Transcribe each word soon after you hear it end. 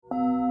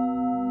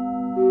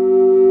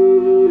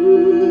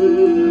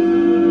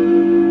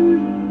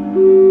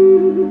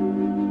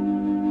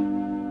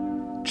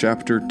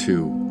Chapter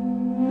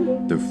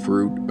 2. The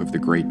Fruit of the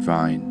Great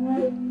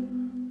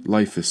Vine.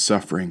 Life is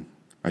suffering,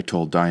 I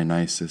told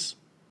Dionysus.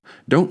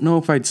 Don't know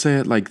if I'd say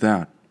it like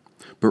that,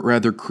 but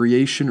rather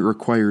creation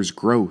requires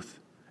growth,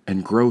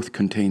 and growth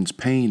contains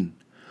pain.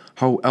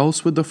 How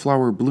else would the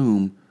flower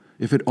bloom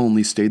if it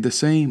only stayed the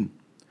same?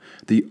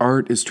 The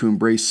art is to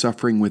embrace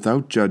suffering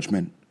without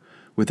judgment,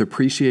 with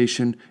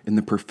appreciation in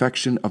the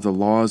perfection of the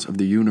laws of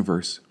the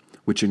universe,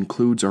 which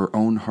includes our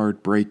own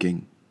heart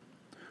breaking.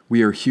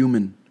 We are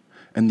human,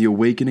 and the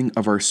awakening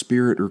of our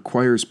spirit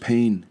requires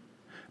pain.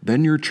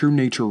 Then your true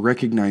nature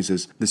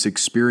recognizes this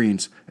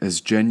experience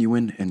as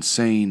genuine and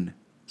sane,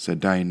 said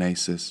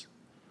Dionysus.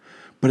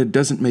 But it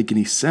doesn't make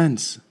any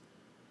sense.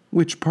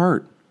 Which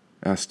part?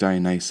 Asked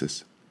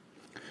Dionysus.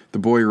 The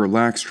boy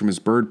relaxed from his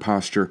bird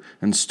posture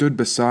and stood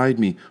beside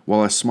me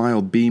while a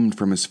smile beamed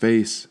from his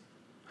face.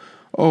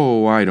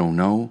 Oh, I don't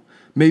know.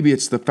 Maybe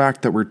it's the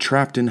fact that we're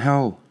trapped in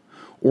hell,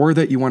 or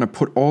that you want to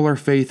put all our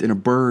faith in a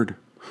bird.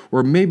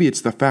 Or maybe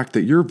it's the fact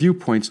that your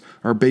viewpoints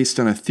are based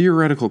on a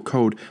theoretical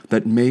code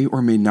that may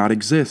or may not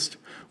exist,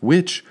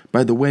 which,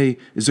 by the way,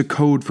 is a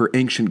code for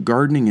ancient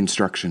gardening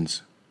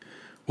instructions.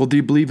 Well, do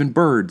you believe in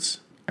birds?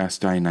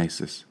 Asked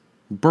Dionysus.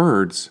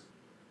 Birds?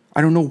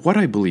 I don't know what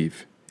I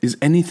believe. Is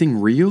anything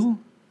real?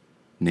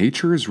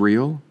 Nature is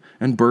real,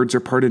 and birds are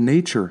part of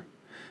nature.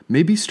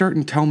 Maybe start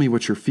and tell me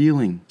what you're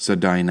feeling, said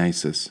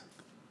Dionysus.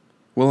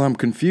 Well, I'm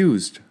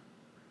confused.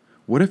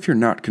 What if you're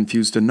not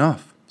confused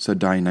enough? Said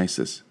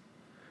Dionysus.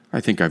 I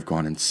think I've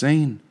gone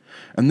insane,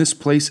 and this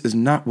place is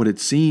not what it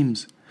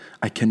seems.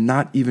 I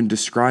cannot even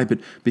describe it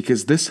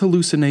because this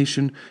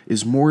hallucination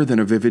is more than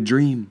a vivid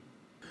dream.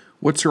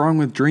 What's wrong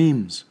with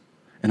dreams?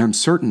 And I'm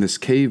certain this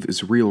cave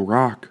is real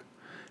rock.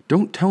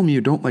 Don't tell me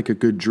you don't like a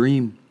good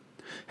dream.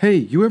 Hey,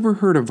 you ever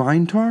heard a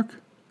vine talk?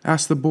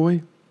 Asked the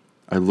boy.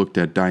 I looked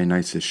at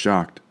Dionysus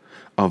shocked.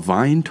 A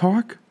vine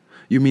talk?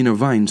 You mean a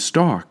vine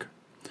stalk?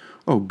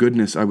 Oh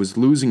goodness, I was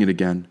losing it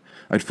again.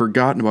 I'd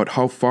forgotten about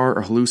how far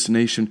a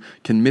hallucination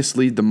can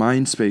mislead the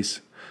mind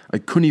space. I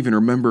couldn't even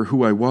remember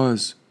who I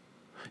was.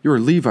 You're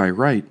Levi,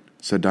 right?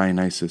 Said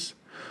Dionysus.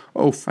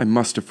 Oh, I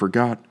must have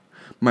forgot.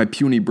 My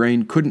puny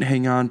brain couldn't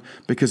hang on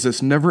because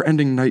this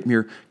never-ending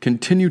nightmare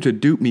continued to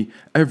dupe me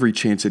every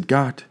chance it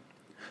got.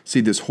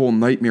 See, this whole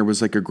nightmare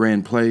was like a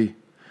grand play,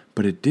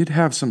 but it did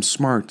have some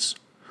smarts.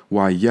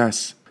 Why,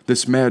 yes,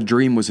 this mad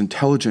dream was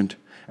intelligent,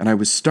 and I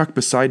was stuck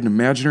beside an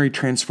imaginary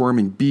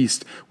transforming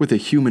beast with a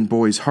human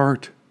boy's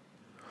heart.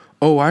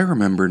 Oh, I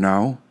remember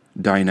now,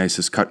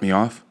 Dionysus cut me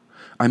off.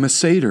 I'm a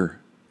satyr.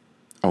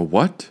 A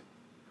what?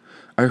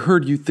 I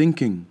heard you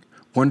thinking,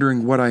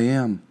 wondering what I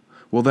am.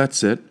 Well,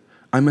 that's it.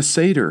 I'm a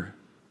satyr.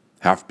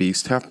 Half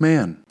beast, half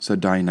man, said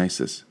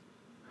Dionysus.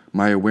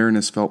 My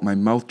awareness felt my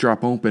mouth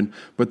drop open,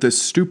 but this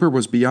stupor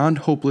was beyond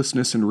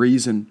hopelessness and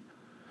reason.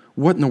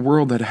 What in the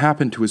world had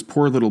happened to his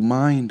poor little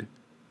mind?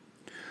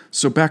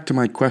 So back to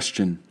my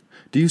question.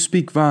 Do you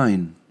speak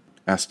vine?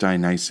 Asked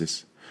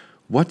Dionysus.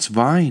 What's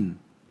vine?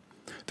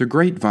 The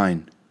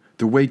grapevine,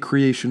 the way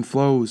creation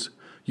flows.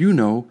 You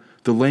know,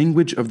 the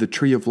language of the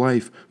tree of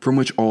life from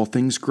which all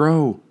things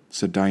grow,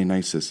 said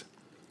Dionysus.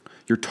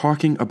 You're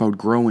talking about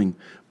growing,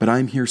 but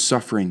I'm here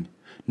suffering.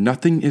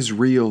 Nothing is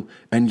real,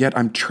 and yet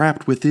I'm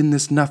trapped within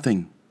this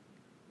nothing.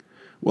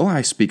 Well,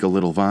 I speak a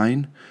little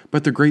vine,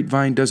 but the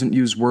grapevine doesn't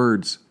use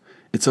words.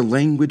 It's a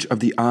language of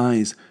the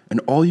eyes,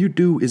 and all you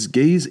do is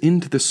gaze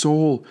into the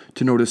soul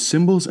to notice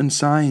symbols and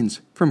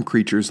signs from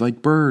creatures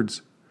like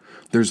birds.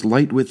 There's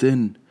light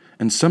within,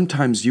 and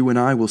sometimes you and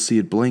I will see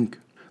it blink.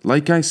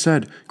 Like I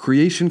said,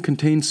 creation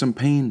contains some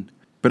pain,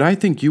 but I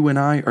think you and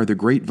I are the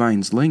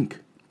grapevine's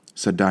link,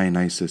 said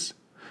Dionysus.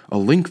 A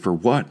link for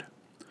what?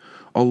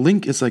 A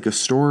link is like a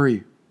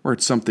story, or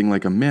it's something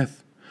like a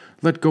myth.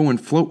 Let go and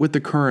float with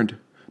the current.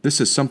 This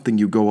is something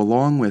you go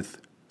along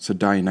with, said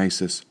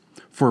Dionysus.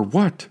 For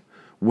what?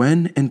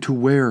 When and to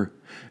where?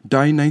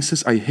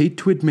 Dionysus, I hate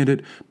to admit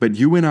it, but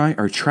you and I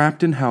are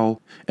trapped in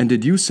hell, and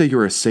did you say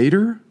you're a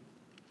satyr?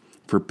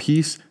 For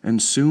peace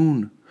and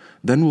soon.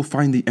 Then we'll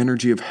find the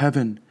energy of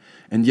heaven.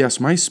 And yes,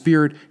 my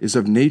spirit is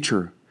of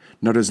nature.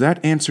 Now does that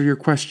answer your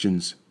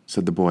questions?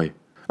 Said the boy.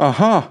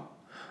 Aha!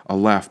 A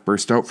laugh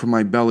burst out from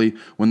my belly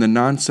when the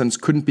nonsense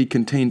couldn't be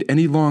contained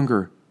any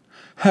longer.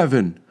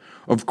 Heaven!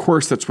 Of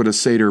course that's what a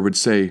satyr would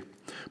say.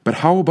 But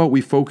how about we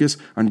focus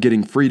on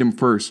getting freedom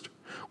first?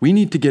 We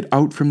need to get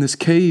out from this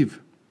cave.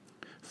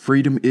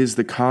 Freedom is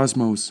the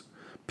cosmos.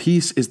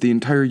 Peace is the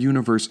entire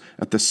universe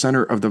at the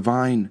center of the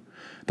vine.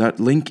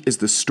 That link is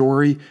the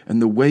story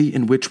and the way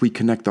in which we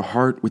connect the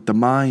heart with the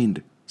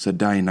mind, said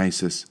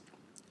Dionysus.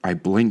 I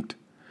blinked.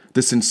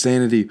 This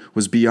insanity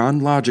was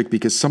beyond logic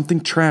because something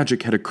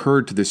tragic had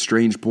occurred to this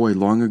strange boy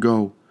long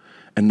ago.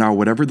 And now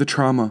whatever the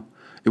trauma,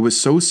 it was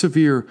so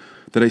severe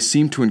that I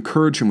seemed to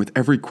encourage him with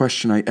every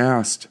question I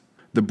asked.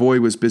 The boy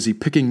was busy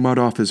picking mud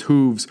off his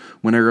hooves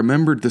when I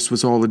remembered this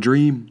was all a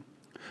dream.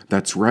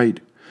 That's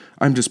right.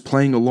 I'm just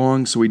playing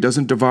along so he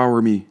doesn't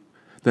devour me.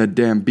 That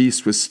damn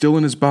beast was still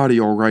in his body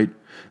all right,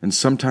 and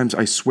sometimes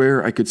I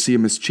swear I could see a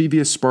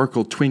mischievous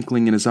sparkle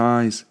twinkling in his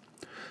eyes.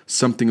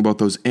 Something about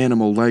those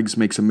animal legs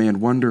makes a man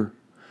wonder,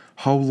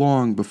 how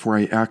long before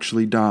I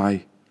actually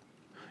die?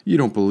 You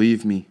don't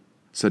believe me,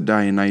 said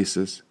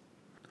Dionysus.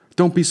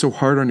 Don't be so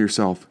hard on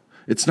yourself.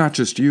 It's not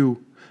just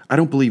you. I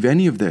don't believe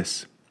any of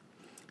this.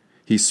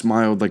 He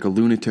smiled like a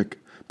lunatic,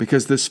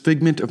 because this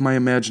figment of my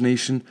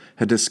imagination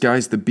had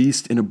disguised the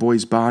beast in a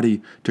boy's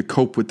body to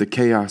cope with the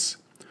chaos.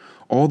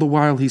 All the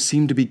while he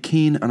seemed to be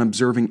keen on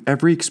observing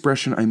every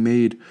expression I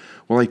made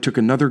while I took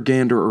another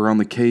gander around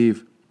the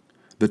cave.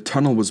 The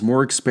tunnel was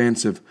more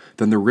expansive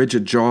than the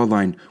rigid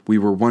jawline we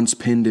were once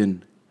pinned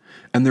in,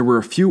 and there were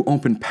a few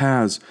open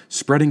paths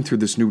spreading through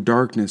this new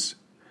darkness.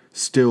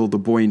 Still, the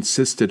boy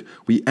insisted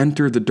we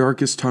enter the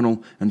darkest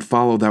tunnel and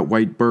follow that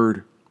white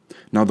bird.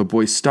 Now the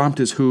boy stomped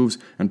his hooves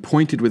and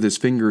pointed with his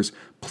fingers,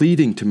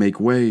 pleading to make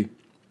way.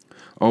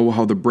 Oh,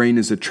 how the brain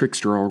is a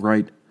trickster, all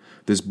right.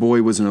 This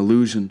boy was an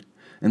illusion,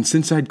 and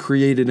since I'd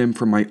created him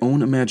from my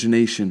own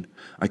imagination,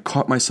 I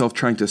caught myself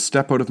trying to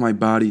step out of my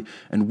body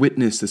and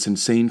witness this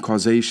insane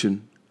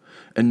causation.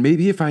 And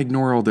maybe if I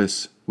ignore all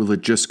this, will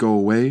it just go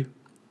away?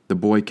 The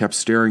boy kept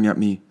staring at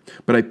me,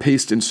 but I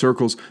paced in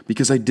circles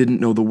because I didn't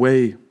know the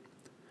way.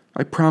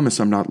 I promise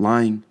I'm not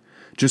lying.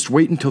 Just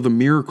wait until the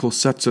miracle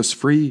sets us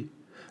free.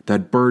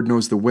 That bird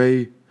knows the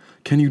way.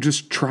 Can you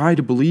just try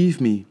to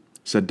believe me?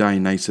 Said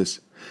Dionysus.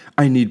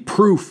 I need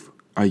proof,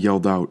 I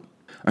yelled out.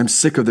 I'm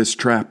sick of this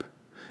trap.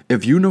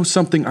 If you know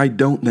something I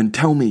don't, then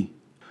tell me.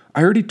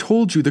 I already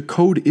told you the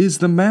code is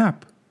the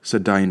map,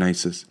 said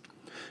Dionysus.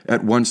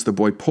 At once the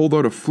boy pulled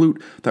out a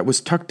flute that was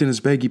tucked in his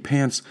baggy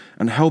pants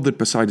and held it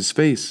beside his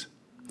face.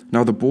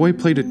 Now the boy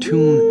played a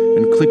tune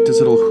and clicked his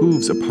little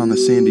hooves upon the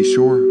sandy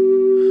shore.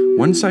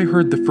 Once I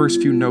heard the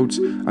first few notes,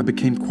 I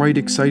became quite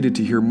excited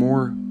to hear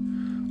more.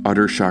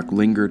 Utter shock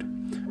lingered,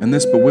 and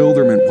this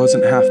bewilderment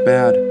wasn't half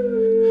bad.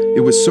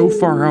 It was so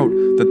far out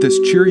that this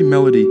cheery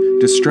melody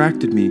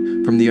distracted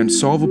me from the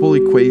unsolvable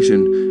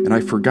equation, and I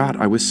forgot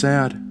I was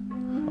sad.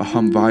 A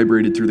hum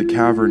vibrated through the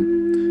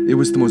cavern. It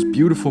was the most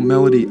beautiful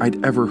melody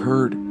I'd ever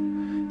heard.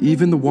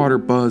 Even the water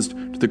buzzed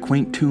to the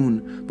quaint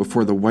tune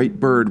before the white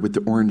bird with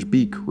the orange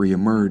beak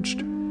re-emerged.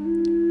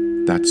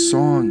 That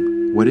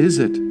song, what is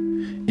it?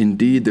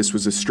 Indeed, this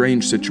was a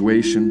strange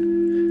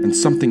situation, and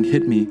something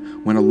hit me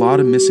when a lot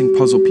of missing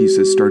puzzle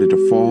pieces started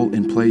to fall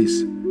in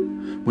place.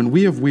 When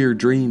we have weird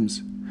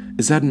dreams,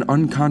 is that an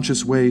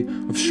unconscious way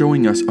of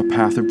showing us a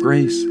path of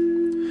grace?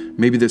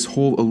 Maybe this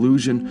whole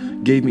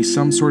illusion gave me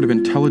some sort of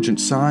intelligent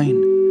sign,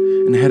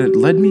 and had it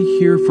led me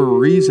here for a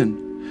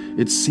reason,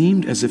 it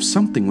seemed as if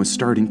something was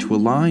starting to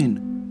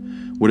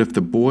align. What if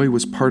the boy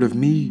was part of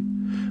me,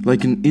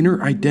 like an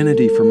inner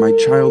identity from my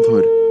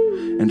childhood?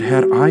 And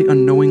had I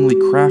unknowingly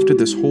crafted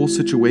this whole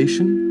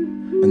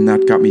situation? And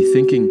that got me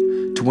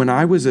thinking to when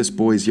I was this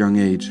boy's young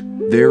age.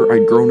 There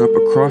I'd grown up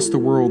across the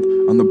world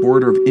on the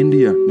border of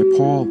India,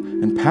 Nepal,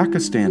 and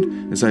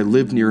Pakistan as I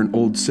lived near an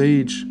old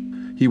sage.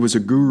 He was a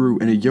guru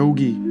and a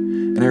yogi,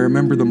 and I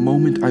remember the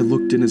moment I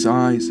looked in his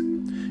eyes.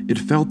 It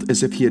felt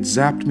as if he had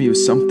zapped me with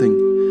something,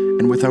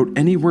 and without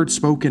any word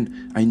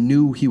spoken, I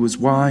knew he was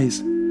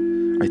wise.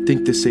 I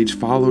think this sage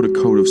followed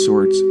a code of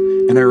sorts,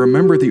 and I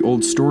remember the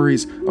old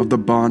stories of the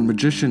Bon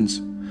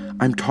magicians.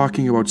 I'm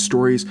talking about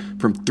stories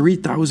from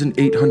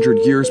 3,800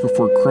 years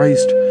before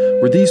Christ,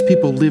 where these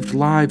people lived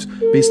lives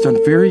based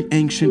on very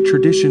ancient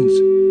traditions.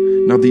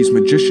 Now these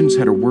magicians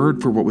had a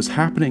word for what was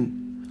happening.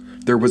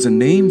 There was a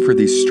name for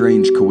these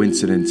strange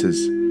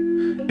coincidences.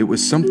 It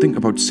was something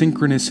about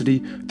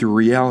synchronicity through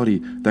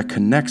reality that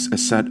connects a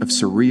set of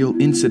surreal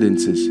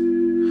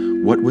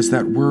incidences. What was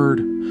that word?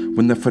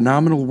 When the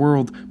phenomenal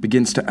world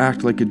begins to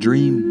act like a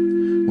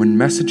dream. When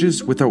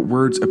messages without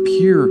words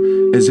appear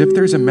as if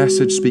there's a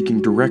message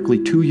speaking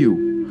directly to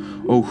you.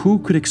 Oh, who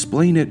could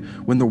explain it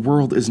when the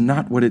world is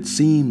not what it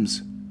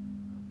seems?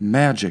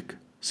 Magic,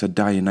 said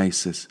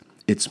Dionysus.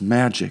 It's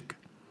magic.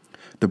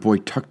 The boy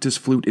tucked his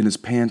flute in his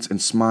pants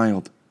and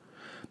smiled.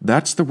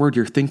 That's the word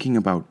you're thinking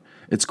about.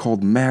 It's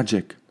called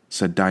magic,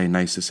 said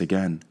Dionysus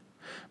again.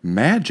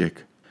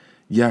 Magic?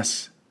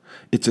 Yes.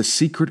 It's a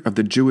secret of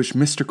the Jewish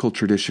mystical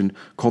tradition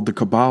called the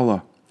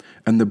Kabbalah,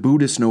 and the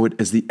Buddhists know it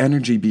as the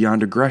energy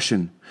beyond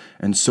aggression,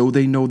 and so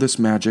they know this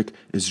magic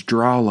is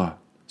Drala,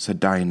 said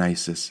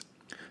Dionysus.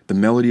 The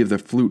melody of the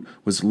flute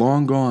was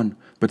long gone,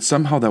 but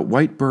somehow that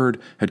white bird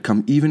had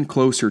come even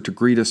closer to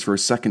greet us for a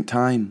second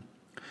time.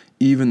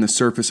 Even the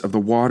surface of the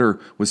water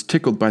was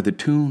tickled by the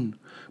tune,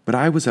 but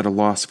I was at a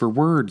loss for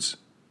words.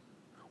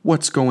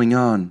 What's going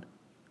on?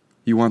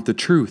 You want the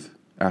truth?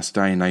 Asked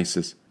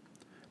Dionysus.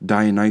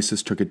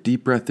 Dionysus took a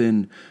deep breath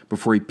in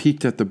before he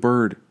peeked at the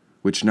bird,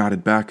 which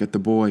nodded back at the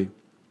boy.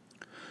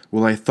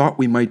 Well, I thought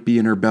we might be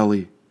in her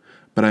belly,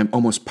 but I'm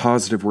almost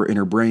positive we're in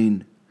her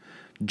brain.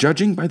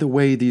 Judging by the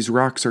way these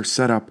rocks are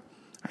set up,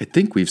 I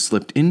think we've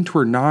slipped into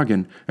her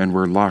noggin and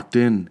we're locked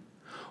in.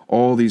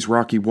 All these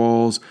rocky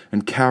walls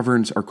and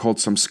caverns are called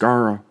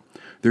samskara.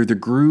 They're the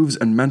grooves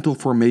and mental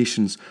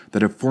formations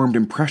that have formed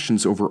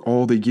impressions over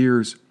all the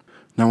years.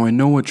 Now I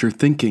know what you're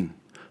thinking.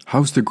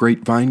 How's the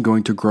grapevine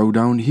going to grow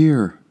down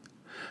here?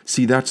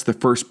 See, that's the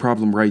first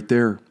problem right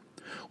there.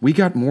 We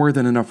got more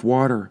than enough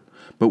water,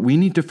 But we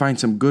need to find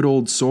some good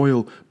old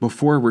soil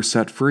before we're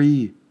set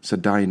free,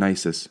 said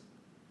Dionysus.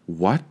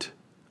 What?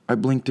 I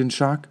blinked in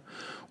shock.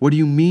 What do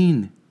you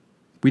mean?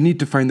 We need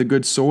to find the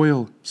good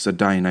soil, said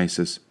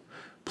Dionysus.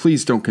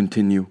 Please don't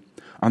continue.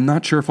 I'm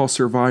not sure if I'll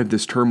survive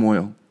this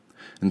turmoil.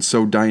 And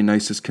so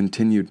Dionysus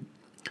continued.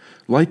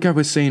 Like I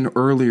was saying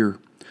earlier,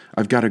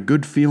 I've got a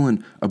good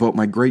feeling about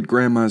my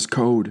great-grandma's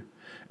code,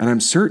 and I'm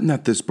certain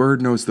that this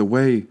bird knows the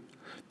way.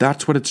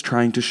 That's what it's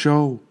trying to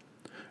show.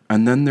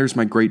 And then there's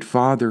my great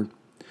father.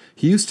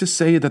 He used to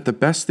say that the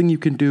best thing you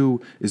can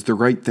do is the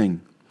right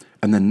thing,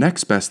 and the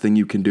next best thing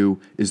you can do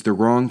is the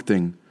wrong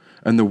thing,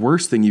 and the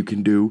worst thing you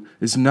can do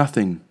is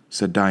nothing,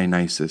 said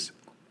Dionysus.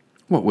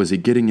 What was he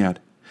getting at?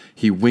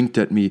 He winked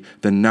at me,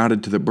 then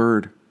nodded to the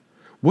bird.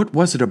 What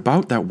was it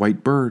about that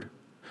white bird?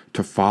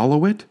 To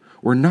follow it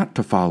or not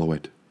to follow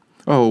it?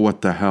 Oh,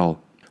 what the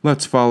hell.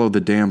 Let's follow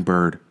the damn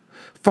bird.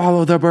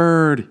 Follow the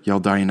bird,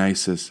 yelled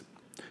Dionysus.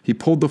 He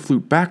pulled the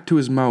flute back to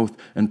his mouth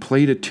and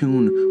played a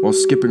tune while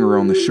skipping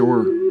around the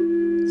shore.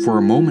 For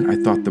a moment I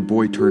thought the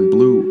boy turned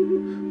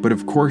blue, but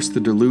of course the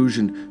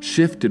delusion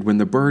shifted when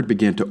the bird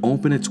began to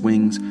open its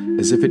wings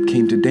as if it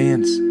came to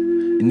dance,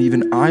 and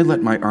even I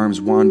let my arms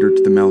wander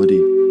to the melody.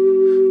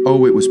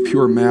 Oh, it was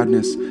pure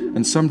madness,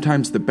 and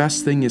sometimes the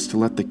best thing is to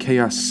let the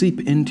chaos seep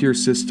into your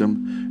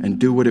system and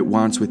do what it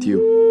wants with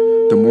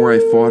you. The more I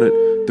fought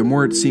it, the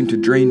more it seemed to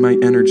drain my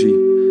energy,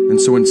 and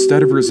so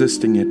instead of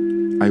resisting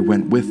it, I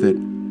went with it.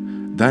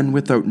 Then,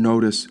 without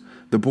notice,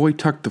 the boy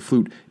tucked the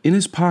flute in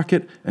his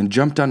pocket and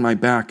jumped on my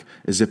back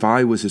as if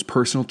I was his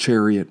personal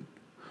chariot.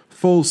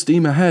 Full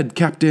steam ahead,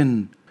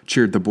 Captain,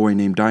 cheered the boy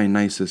named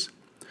Dionysus.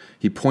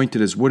 He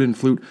pointed his wooden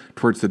flute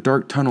towards the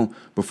dark tunnel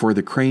before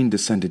the crane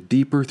descended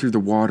deeper through the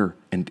water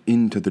and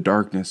into the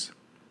darkness.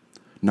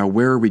 Now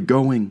where are we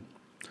going?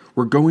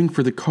 We're going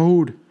for the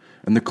code,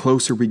 and the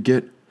closer we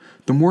get,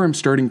 the more I'm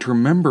starting to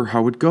remember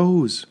how it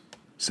goes,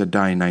 said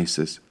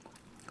Dionysus.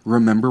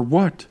 Remember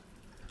what?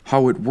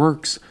 How it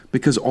works,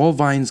 because all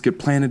vines get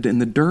planted in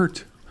the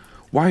dirt.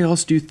 Why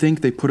else do you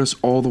think they put us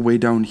all the way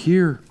down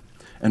here?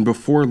 And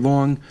before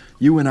long,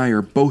 you and I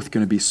are both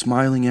going to be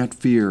smiling at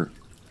fear.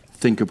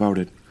 Think about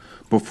it.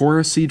 Before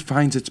a seed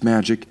finds its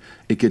magic,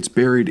 it gets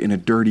buried in a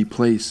dirty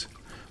place.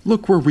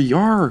 Look where we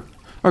are,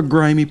 a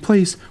grimy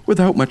place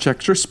without much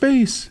extra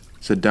space,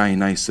 said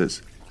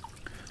Dionysus.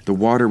 The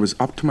water was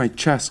up to my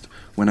chest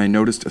when I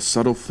noticed a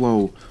subtle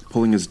flow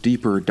pulling us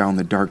deeper down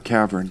the dark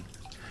cavern.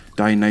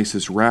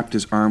 Dionysus wrapped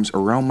his arms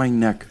around my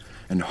neck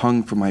and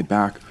hung from my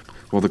back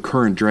while the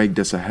current dragged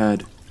us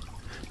ahead.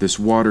 This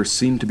water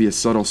seemed to be a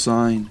subtle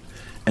sign,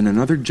 and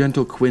another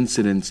gentle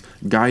coincidence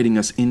guiding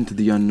us into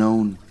the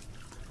unknown.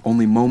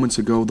 Only moments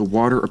ago the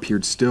water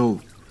appeared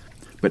still,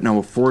 but now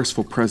a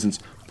forceful presence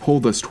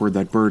pulled us toward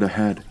that bird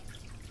ahead.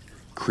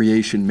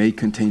 Creation may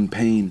contain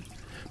pain,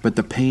 but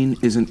the pain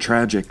isn't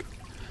tragic.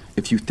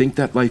 If you think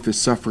that life is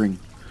suffering,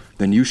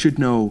 then you should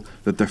know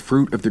that the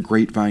fruit of the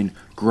grapevine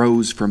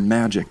grows from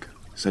magic,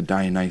 said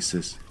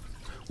Dionysus.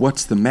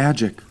 What's the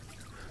magic?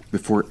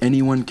 Before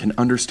anyone can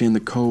understand the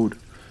code,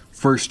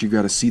 first you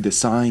gotta see the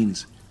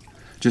signs.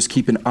 Just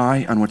keep an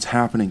eye on what's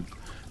happening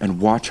and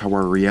watch how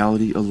our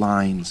reality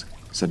aligns,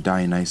 said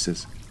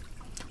Dionysus.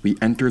 We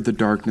entered the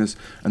darkness,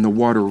 and the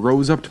water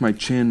rose up to my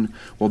chin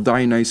while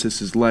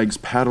Dionysus's legs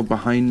paddled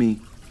behind me.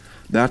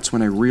 That's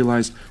when I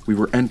realized we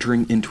were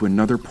entering into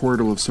another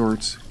portal of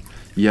sorts.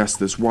 Yes,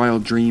 this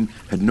wild dream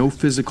had no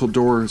physical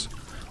doors,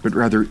 but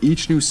rather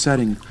each new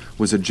setting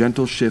was a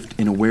gentle shift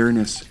in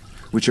awareness,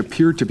 which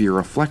appeared to be a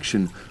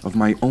reflection of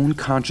my own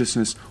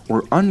consciousness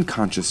or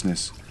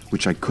unconsciousness,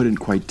 which I couldn't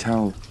quite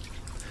tell.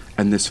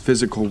 And this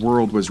physical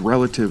world was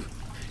relative.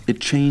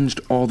 It changed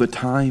all the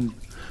time,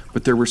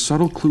 but there were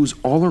subtle clues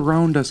all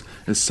around us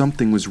as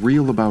something was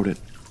real about it.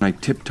 I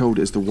tiptoed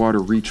as the water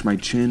reached my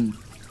chin.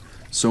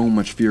 So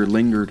much fear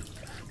lingered,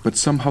 but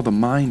somehow the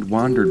mind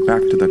wandered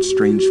back to that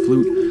strange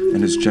flute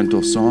and his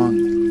gentle song.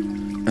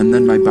 And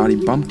then my body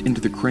bumped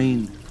into the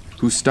crane,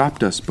 who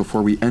stopped us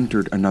before we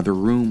entered another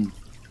room.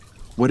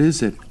 What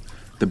is it?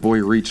 The boy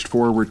reached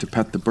forward to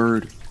pet the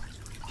bird.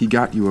 He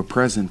got you a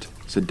present,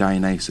 said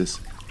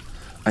Dionysus.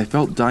 I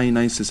felt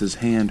Dionysus's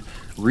hand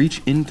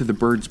reach into the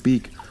bird's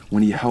beak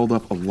when he held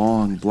up a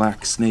long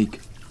black snake.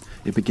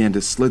 It began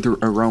to slither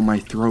around my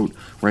throat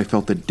where I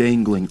felt it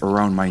dangling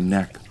around my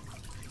neck.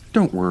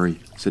 Don't worry,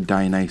 said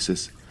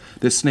Dionysus.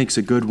 This snake's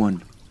a good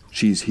one.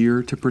 She's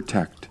here to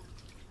protect.